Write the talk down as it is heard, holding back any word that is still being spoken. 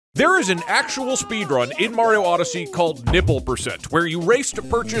There is an actual speedrun in Mario Odyssey called Nipple%, where you race to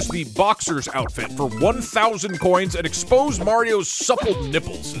purchase the boxer's outfit for 1,000 coins and expose Mario's supple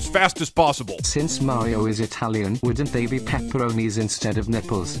nipples as fast as possible. Since Mario is Italian, wouldn't they be pepperonis instead of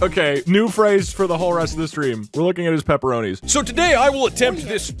nipples? Okay, new phrase for the whole rest of the stream. We're looking at his pepperonis. So today I will attempt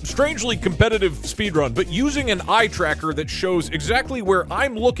this strangely competitive speedrun, but using an eye tracker that shows exactly where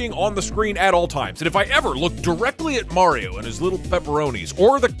I'm looking on the screen at all times. And if I ever look directly at Mario and his little pepperonis,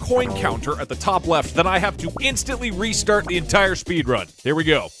 or the coin counter at the top left, then I have to instantly restart the entire speedrun. Here we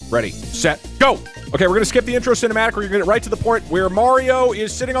go. Ready, set, go! Okay, we're gonna skip the intro cinematic. We're gonna get right to the point where Mario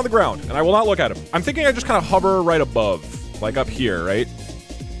is sitting on the ground, and I will not look at him. I'm thinking I just kind of hover right above, like up here, right?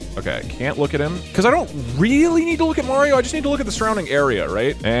 Okay, I can't look at him, because I don't really need to look at Mario, I just need to look at the surrounding area,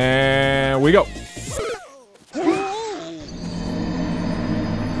 right? And we go.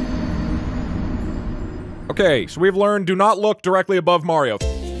 Okay, so we've learned do not look directly above Mario.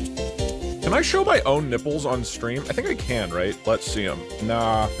 Can I show my own nipples on stream? I think I can, right? Let's see them.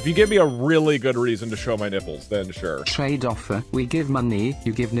 Nah. If you give me a really good reason to show my nipples, then sure. Trade offer. We give money,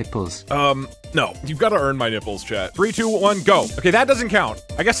 you give nipples. No. You've got to earn my nipples, chat. 3, 2, 1, go. Okay, that doesn't count.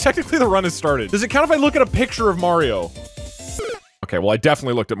 I guess technically the run has started. Does it count if I look at a picture of Mario? Okay, well, I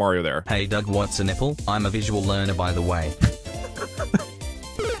definitely looked at Mario there. Hey, Doug, what's a nipple? I'm a visual learner, by the way.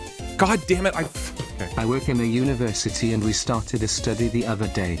 God damn it, I work in a university and we started a study the other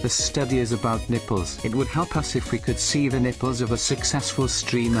day. The study is about nipples. It would help us if we could see the nipples of a successful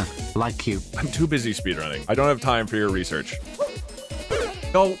streamer, like you. I'm too busy speedrunning. I don't have time for your research.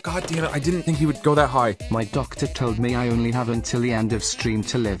 No, god damn it, I didn't think he would go that high. My doctor told me I only have until the end of stream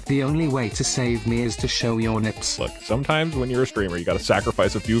to live. The only way to save me is to show your nips. Look, sometimes when you're a streamer, you gotta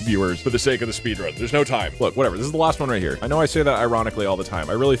sacrifice a few viewers for the sake of the speedrun. There's no time. Look, whatever, this is the last one right here. I know I say that ironically all the time.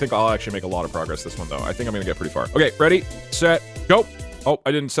 I really think I'll actually make a lot of progress this one, though. I think I'm gonna get pretty far. Okay, ready, set, go. Oh,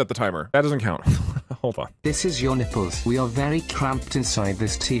 I didn't set the timer. That doesn't count. Hold on. This is your nipples. We are very cramped inside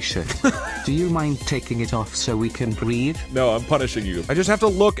this t-shirt. Do you mind taking it off so we can breathe? No, I'm punishing you. I just have to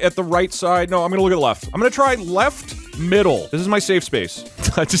look at the right side. No, I'm gonna look at the left. I'm gonna try left, middle. This is my safe space.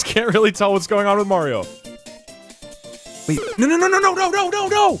 I just can't really tell what's going on with Mario. Wait, no!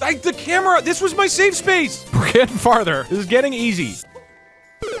 The camera, this was my safe space. We're getting farther. This is getting easy.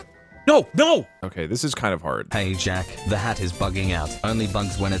 No! Okay, this is kind of hard. Hey Jack, the hat is bugging out. Only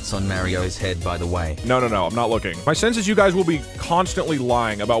bugs when it's on Mario's head, by the way. No, I'm not looking. My sense is you guys will be constantly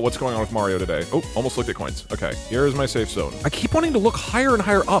lying about what's going on with Mario today. Oh, almost looked at coins. Okay, here is my safe zone. I keep wanting to look higher and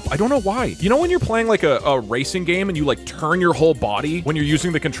higher up. I don't know why. You know when you're playing like a racing game and you like turn your whole body when you're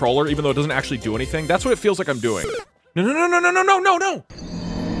using the controller even though it doesn't actually do anything? That's what it feels like I'm doing. No!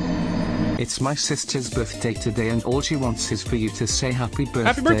 It's my sister's birthday today and all she wants is for you to say happy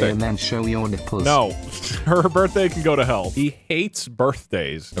birthday and then show your nipples. No, her birthday can go to hell. He hates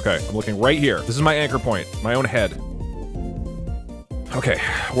birthdays. Okay, I'm looking right here. This is my anchor point, my own head. Okay,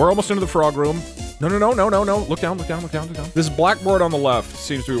 we're almost into the frog room. No. Look down. This blackboard on the left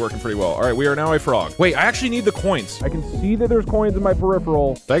seems to be working pretty well. All right, we are now a frog. Wait, I actually need the coins. I can see that there's coins in my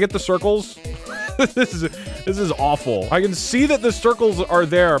peripheral. Did I get the circles? This is awful. I can see that the circles are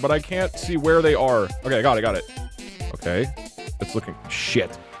there, but I can't see where they are. Okay, I got it. Okay, it's looking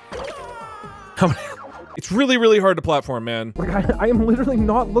shit. It's really hard to platform, man. Like, I am literally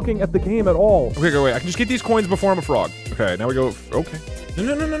not looing at the game at all. Okay, wait. I can just get these coins before I'm a frog. Okay, now we go. Okay.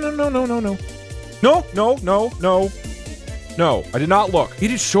 No, I did not look. It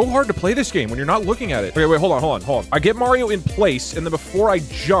is so hard to play this game when you're not looking at it. Okay, wait, hold on. I get Mario in place, and then before I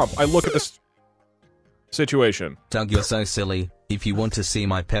jump, I look at this situation. Doug, you're so silly. If you want to see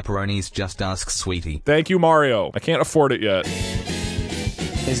my pepperonis, just ask Sweetie. Thank you, Mario. I can't afford it yet.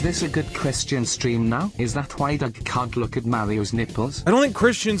 Is this a good Christian stream now? Is that why Doug can't look at Mario's nipples? I don't think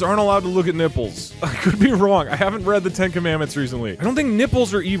Christians aren't allowed to look at nipples. I could be wrong. I haven't read the 10 Commandments recently. I don't think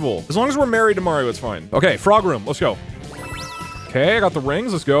nipples are evil. As long as we're married to Mario, it's fine. Okay, frog room. Let's go. Okay, I got the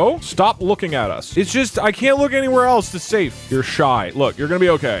rings. Let's go. Stop looking at us. It's just, I can't look anywhere else. It's safe. You're shy. Look, you're gonna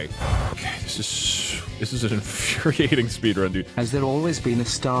be okay. Okay, this is an infuriating speedrun, dude. Has there always been a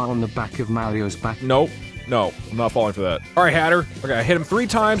star on the back of Mario's back? Nope. No, I'm not falling for that. All right, Hatter. Okay, I hit him 3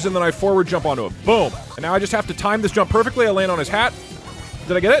 times and then I forward jump onto him. Boom. And now I just have to time this jump perfectly. I land on his hat.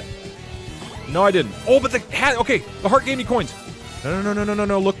 Did I get it? No, I didn't. Oh, but the hat. Okay, the heart gave me coins.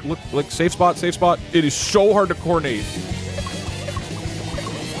 No. Look. Safe spot. It is so hard to coordinate.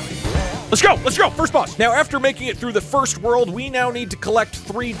 Let's go, let's go, first boss. Now, after making it through the first world, we now need to collect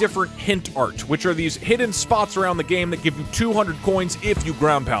 3 different hint art, which are these hidden spots around the game that give you 200 coins if you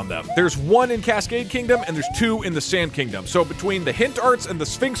ground pound them. There's 1 in Cascade Kingdom, and there's 2 in the Sand Kingdom. So between the hint arts and the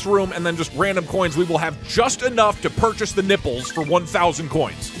Sphinx Room, and then just random coins, we will have just enough to purchase the Nipples for 1,000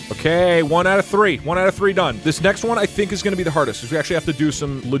 coins. Okay, 1 out of 3. 1 out of 3 done. This next one I think is gonna be the hardest, because we actually have to do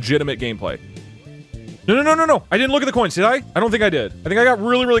some legitimate gameplay. No. I didn't look at the coins, did I? I don't think I did. I think I got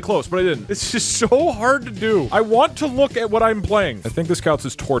really, really close, but I didn't. It's just so hard to do. I want to look at what I'm playing. I think this counts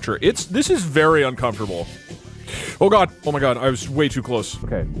as torture. This is very uncomfortable. Oh god. Oh my god, I was way too close.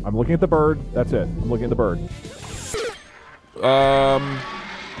 Okay, I'm looking at the bird. That's it. I'm looking at the bird.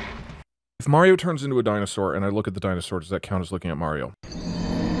 If Mario turns into a dinosaur and I look at the dinosaur, does that count as looking at Mario?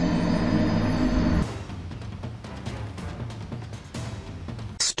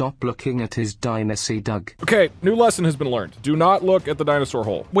 Stop looking at his dinosaur, Doug. Okay, new lesson has been learned. Do not look at the dinosaur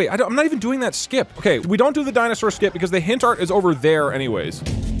hole. Wait, I'm not even doing that skip. Okay, we don't do the dinosaur skip because the hint art is over there anyways.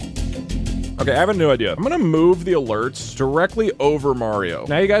 Okay, I have a new idea. I'm gonna move the alerts directly over Mario.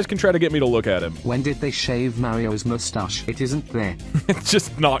 Now you guys can try to get me to look at him. When did they shave Mario's mustache? It isn't there. It's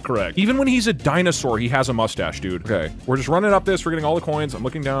just not correct. Even when he's a dinosaur, he has a mustache, dude. Okay, we're just running up this. We're getting all the coins. I'm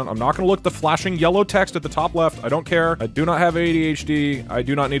looking down. I'm not gonna look at the flashing yellow text at the top left. I don't care. I do not have ADHD. I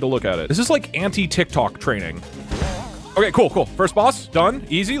do not need to look at it. This is like anti-TikTok training. Okay, cool. First boss, done.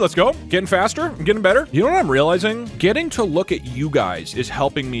 Easy, let's go. Getting faster, I'm getting better. You know what I'm realizing? Getting to look at you guys is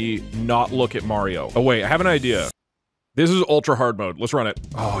helping me not look at Mario. Oh wait, I have an idea. This is ultra hard mode. Let's run it.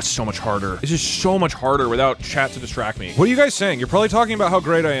 Oh, it's so much harder. This is so much harder without chat to distract me. What are you guys saying? You're probably talking about how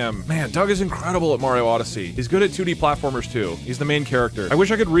great I am. Man, Doug is incredible at Mario Odyssey. He's good at 2D platformers too. He's the main character. I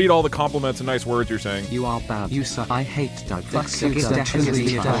wish I could read all the compliments and nice words you're saying. You are bad. You suck. I hate Doug.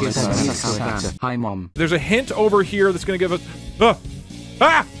 Hi, Mom. There's a hint over here that's gonna give us... No,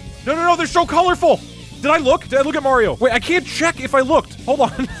 they're so colorful! Did I look? Did I look at Mario? Wait, I can't check if I looked. Hold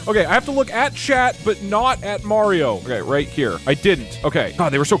on. Okay, I have to look at chat, but not at Mario. Okay, right here. I didn't. Okay.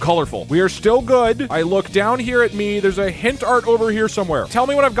 God, they were so colorful. We are still good. I look down here at me. There's a hint art over here somewhere. Tell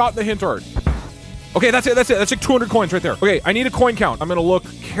me when I've got the hint art. Okay, that's it. That's like 200 coins right there. Okay, I need a coin count. I'm gonna look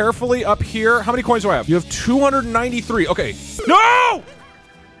carefully up here. How many coins do I have? You have 293. Okay. No!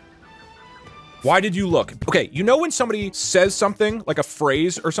 Why did you look? Okay, you know when somebody says something, like a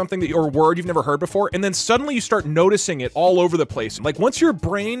phrase or something or a word you've never heard before, and then suddenly you start noticing it all over the place. Like once your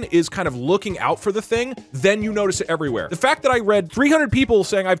brain is kind of looking out for the thing, then you notice it everywhere. The fact that I read 300 people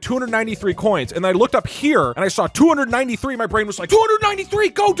saying I have 293 coins, and I looked up here and I saw 293, my brain was like, 293,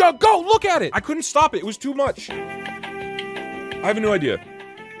 go Doug, go, look at it. I couldn't stop it, it was too much. I have a new idea.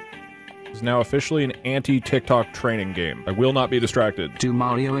 Is now officially an anti-TikTok training game. I will not be distracted. Do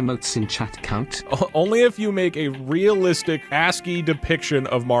Mario emotes in chat count? Only if you make a realistic ASCII depiction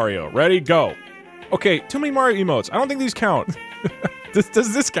of Mario. Ready? Go. Okay, too many Mario emotes. I don't think these count.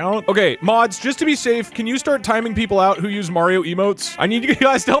 Does this count? Okay, mods, just to be safe, can you start timing people out who use Mario emotes? I need you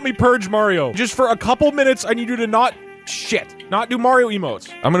guys to help me purge Mario. Just for a couple minutes, I need you to not do Mario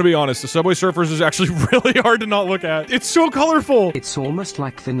emotes. I'm gonna be honest, the Subway Surfers is actually really hard to not look at. It's so colorful. It's almost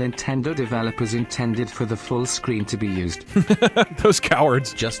like the Nintendo developers intended for the full screen to be used. Those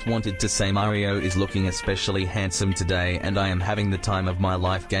cowards. Just wanted to say Mario is looking especially handsome today, and I am having the time of my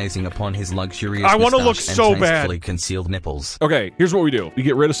life gazing upon his luxurious I want to look mustache so and tastefully bad. concealed nipples. Okay, here's what we do. We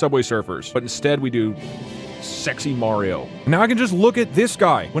get rid of Subway Surfers, but instead we do sexy Mario. Now I can just look at this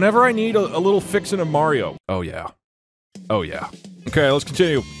guy whenever I need a little fixin' of Mario. Oh yeah. Oh yeah. Okay, let's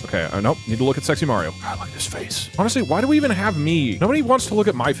continue. Okay, nope, need to look at sexy Mario. God, look at his face. Honestly, why do we even have me? Nobody wants to look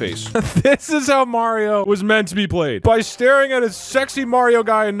at my face. This is how Mario was meant to be played. By staring at a sexy Mario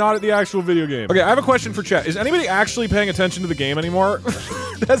guy and not at the actual video game. Okay, I have a question for chat. Is anybody actually paying attention to the game anymore?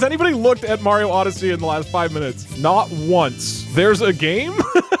 Has anybody looked at Mario Odyssey in the last 5 minutes? Not once. There's a game?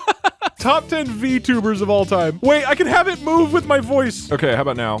 Top 10 VTubers of all time. Wait, I can have it move with my voice. Okay, how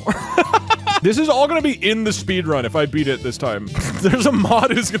about now? This is all gonna be in the speedrun if I beat it this time. There's a mod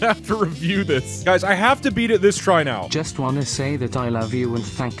who's gonna have to review this. Guys, I have to beat it this try now. Just wanna say that I love you and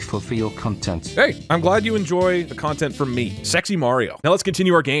thankful for your content. Hey, I'm glad you enjoy the content from me. Sexy Mario. Now let's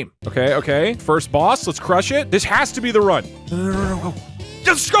continue our game. Okay. First boss, let's crush it. This has to be the run. No.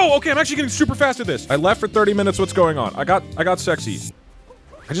 Let's go! Okay, I'm actually getting super fast at this. I left for 30 minutes, what's going on? I got sexy.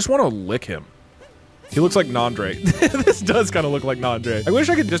 I just wanna lick him. He looks like Nandre. This does kind of look like Nandre. I wish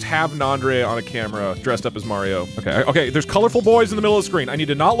I could just have Nandre on a camera dressed up as Mario. Okay, there's colorful boys in the middle of the screen. I need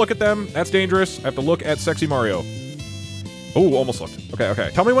to not look at them. That's dangerous. I have to look at sexy Mario. Oh, almost looked. Okay.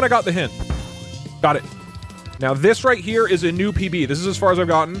 Tell me when I got the hint. Got it. Now this right here is a new PB. This is as far as I've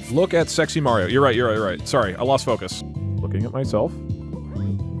gotten. Look at sexy Mario. You're right. Sorry, I lost focus. Looking at myself.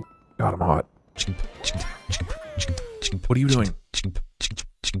 God, I'm hot. What are you doing?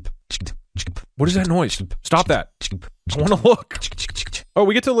 What is that noise? Stop that. I want to look. Oh,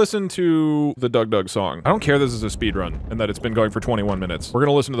 we get to listen to the DugDug song. I don't care this is a speedrun and that it's been going for 21 minutes. We're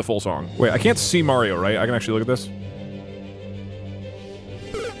gonna listen to the full song. Wait, I can't see Mario, right? I can actually look at this.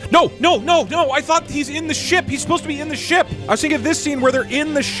 No, no, no, no! I thought he's in the ship! He's supposed to be in the ship! I was thinking of this scene where they're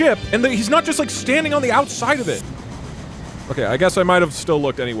in the ship, and he's not just like standing on the outside of it. Okay, I guess I might have still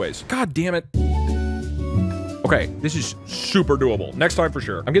looked anyways. God damn it. Okay, this is super doable. Next time for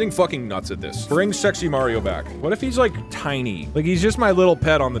sure. I'm getting fucking nuts at this. Bring sexy Mario back. What if he's like tiny? Like he's just my little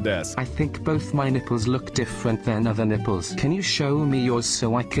pet on the desk. I think both my nipples look different than other nipples. Can you show me yours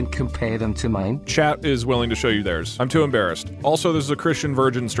so I can compare them to mine? Chat is willing to show you theirs. I'm too embarrassed. Also, this is a Christian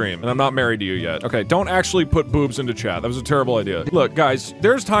virgin stream, and I'm not married to you yet. Okay, don't actually put boobs into chat. That was a terrible idea. Look, guys,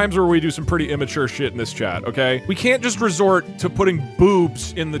 there's times where we do some pretty immature shit in this chat, okay? We can't just resort to putting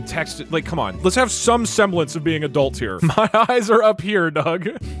boobs in the text. Like, come on. Let's have some semblance of being adults here. My eyes are up here, Doug.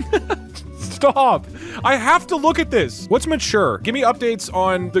 Stop. I have to look at this. What's mature? Give me updates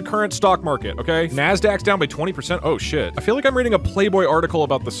on the current stock market, okay? NASDAQ's down by 20%. Oh, shit. I feel like I'm reading a Playboy article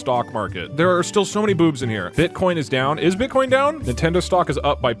about the stock market. There are still so many boobs in here. Bitcoin is down. Is Bitcoin down? Nintendo stock is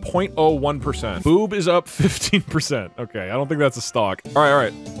up by 0.01%. Boob is up 15%. Okay, I don't think that's a stock. All right, all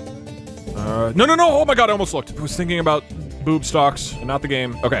right. No, no, no. Oh my God, I almost looked. I was thinking about boob stocks and not the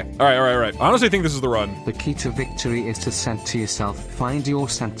game. Okay. All right, all right, all right. I honestly think this is the run. The key to victory is to center yourself. Find your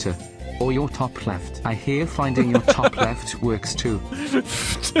center. Or your top left. I hear finding your top left works too.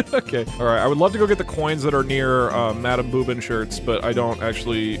 Okay. All right. I would love to go get the coins that are near Madame Boobin shirts, but I don't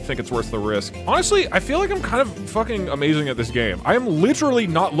actually think it's worth the risk. Honestly, I feel like I'm kind of fucking amazing at this game. I am literally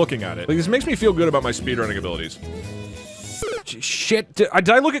not looking at it. Like, this makes me feel good about my speedrunning abilities. Shit. Did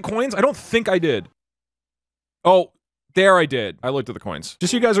I look at coins? I don't think I did. Oh. There I did. I looked at the coins.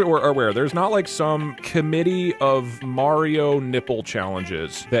 Just so you guys are aware, there's not like some committee of Mario nipple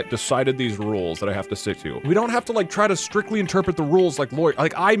challenges that decided these rules that I have to stick to. We don't have to like try to strictly interpret the rules like lawyer.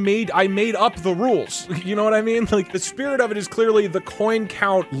 Like I made up the rules. You know what I mean? Like the spirit of it is clearly the coin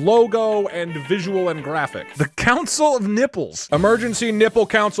count logo and visual and graphic. The Council of Nipples. Emergency nipple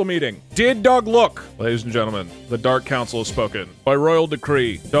council meeting. Did Doug look? Ladies and gentlemen, the Dark Council has spoken. By royal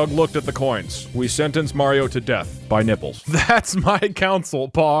decree, Doug looked at the coins. We sentence Mario to death by nipples. That's my counsel,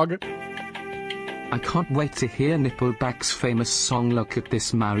 Pog. I can't wait to hear Nickelback's famous song Look at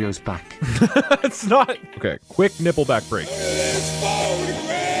This Mario's Back. It's not. Okay, quick Nickelback break.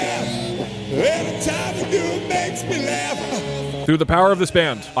 Through the power of this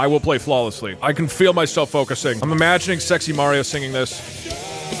band, I will play flawlessly. I can feel myself focusing. I'm imagining sexy Mario singing this.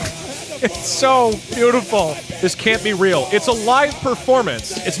 It's so beautiful. This can't be real. It's a live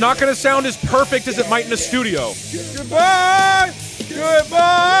performance. It's not gonna sound as perfect as it might in a studio. Goodbye!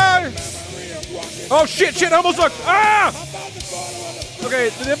 Goodbye! Oh shit, shit, I almost looked. Ah! Okay,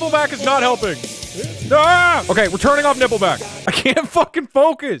 the Nickelback is not helping. Ah! Okay, we're turning off Nickelback. I can't fucking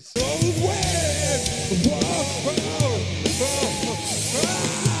focus.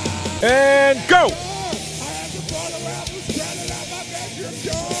 And go!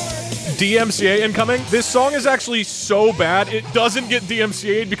 DMCA incoming. This song is actually so bad, it doesn't get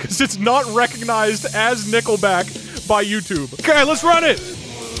DMCA'd because it's not recognized as Nickelback by YouTube. Okay, let's run it!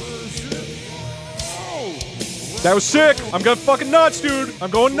 That was sick. I'm going fucking nuts, dude. I'm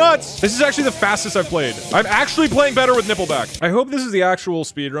going nuts. This is actually the fastest I've played. I'm actually playing better with Nickelback. I hope this is the actual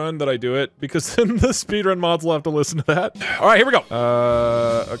speedrun that I do it, because then the speedrun mods will have to listen to that. All right, here we go.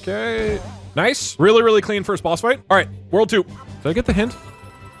 Okay. Nice. Really, really clean first boss fight. All right, World 2. Did I get the hint?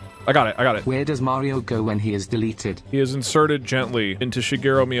 I got it, I got it. Where does Mario go when he is deleted? He is inserted gently into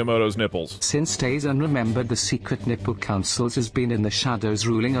Shigeru Miyamoto's nipples. Since days unremembered, the secret nipple councils has been in the shadows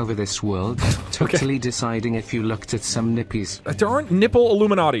ruling over this world, totally deciding if you looked at some nippies. There aren't nipple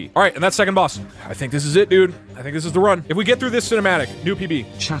Illuminati. All right, and that's second boss. I think this is it, dude. I think this is the run. If we get through this cinematic, new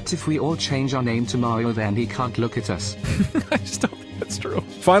PB. Chat, if we all change our name to Mario, then he can't look at us. I just don't think that's true.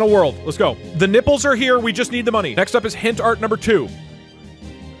 Final world, let's go. The nipples are here, we just need the money. Next up is hint art number 2.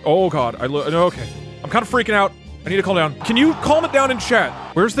 Oh god, okay. I'm kind of freaking out. I need to calm down. Can you calm it down in chat?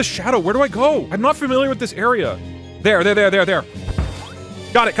 Where's the shadow? Where do I go? I'm not familiar with this area. There.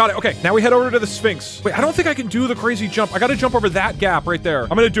 Got it, okay. Now we head over to the Sphinx. Wait, I don't think I can do the crazy jump. I gotta jump over that gap right there. I'm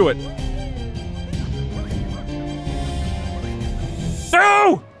gonna do it.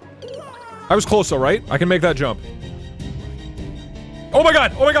 No! I was close though, right? I can make that jump. Oh my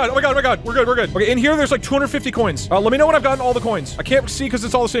god! We're good. Okay, in here there's like 250 coins. Let me know when I've gotten all the coins. I can't see because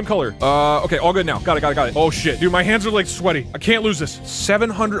it's all the same color. Okay, all good now. Got it. Oh shit, dude, my hands are like sweaty. I can't lose this.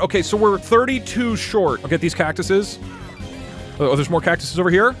 700. Okay, so we're 32 short. I'll get these cactuses. Oh, there's more cactuses over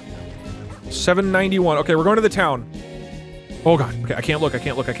here. 791. Okay, we're going to the town. Oh god. Okay, I can't look. I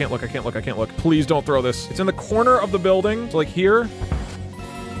can't look. I can't look. I can't look. I can't look. Please don't throw this. It's in the corner of the building. So like here.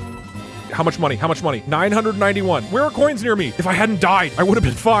 How much money? How much money? 991. Where are coins near me? If I hadn't died, I would have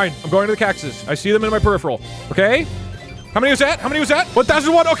been fine. I'm going to the cactuses. I see them in my peripheral. Okay. How many was that? How many was that?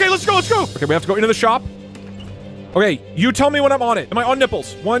 1001. Okay, let's go. Let's go. Okay, we have to go into the shop. Okay, you tell me when I'm on it. Am I on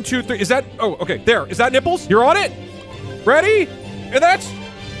Nipples? 1, 2, 3. Is that? Oh, okay. There. Is that Nipples? You're on it? Ready? And that's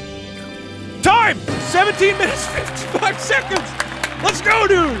time. 17 minutes, 55 seconds. Let's go,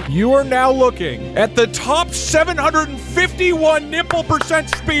 dude! You are now looking at the top 751 nipple percent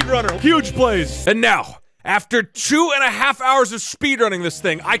speedrunner. Huge plays. And now, after 2.5 hours of speedrunning this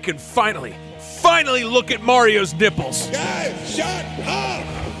thing, I can finally look at Mario's nipples. Guys, shut up!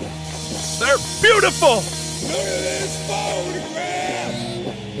 They're beautiful! Look at this photograph!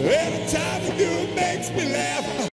 Every time I do it makes me laugh.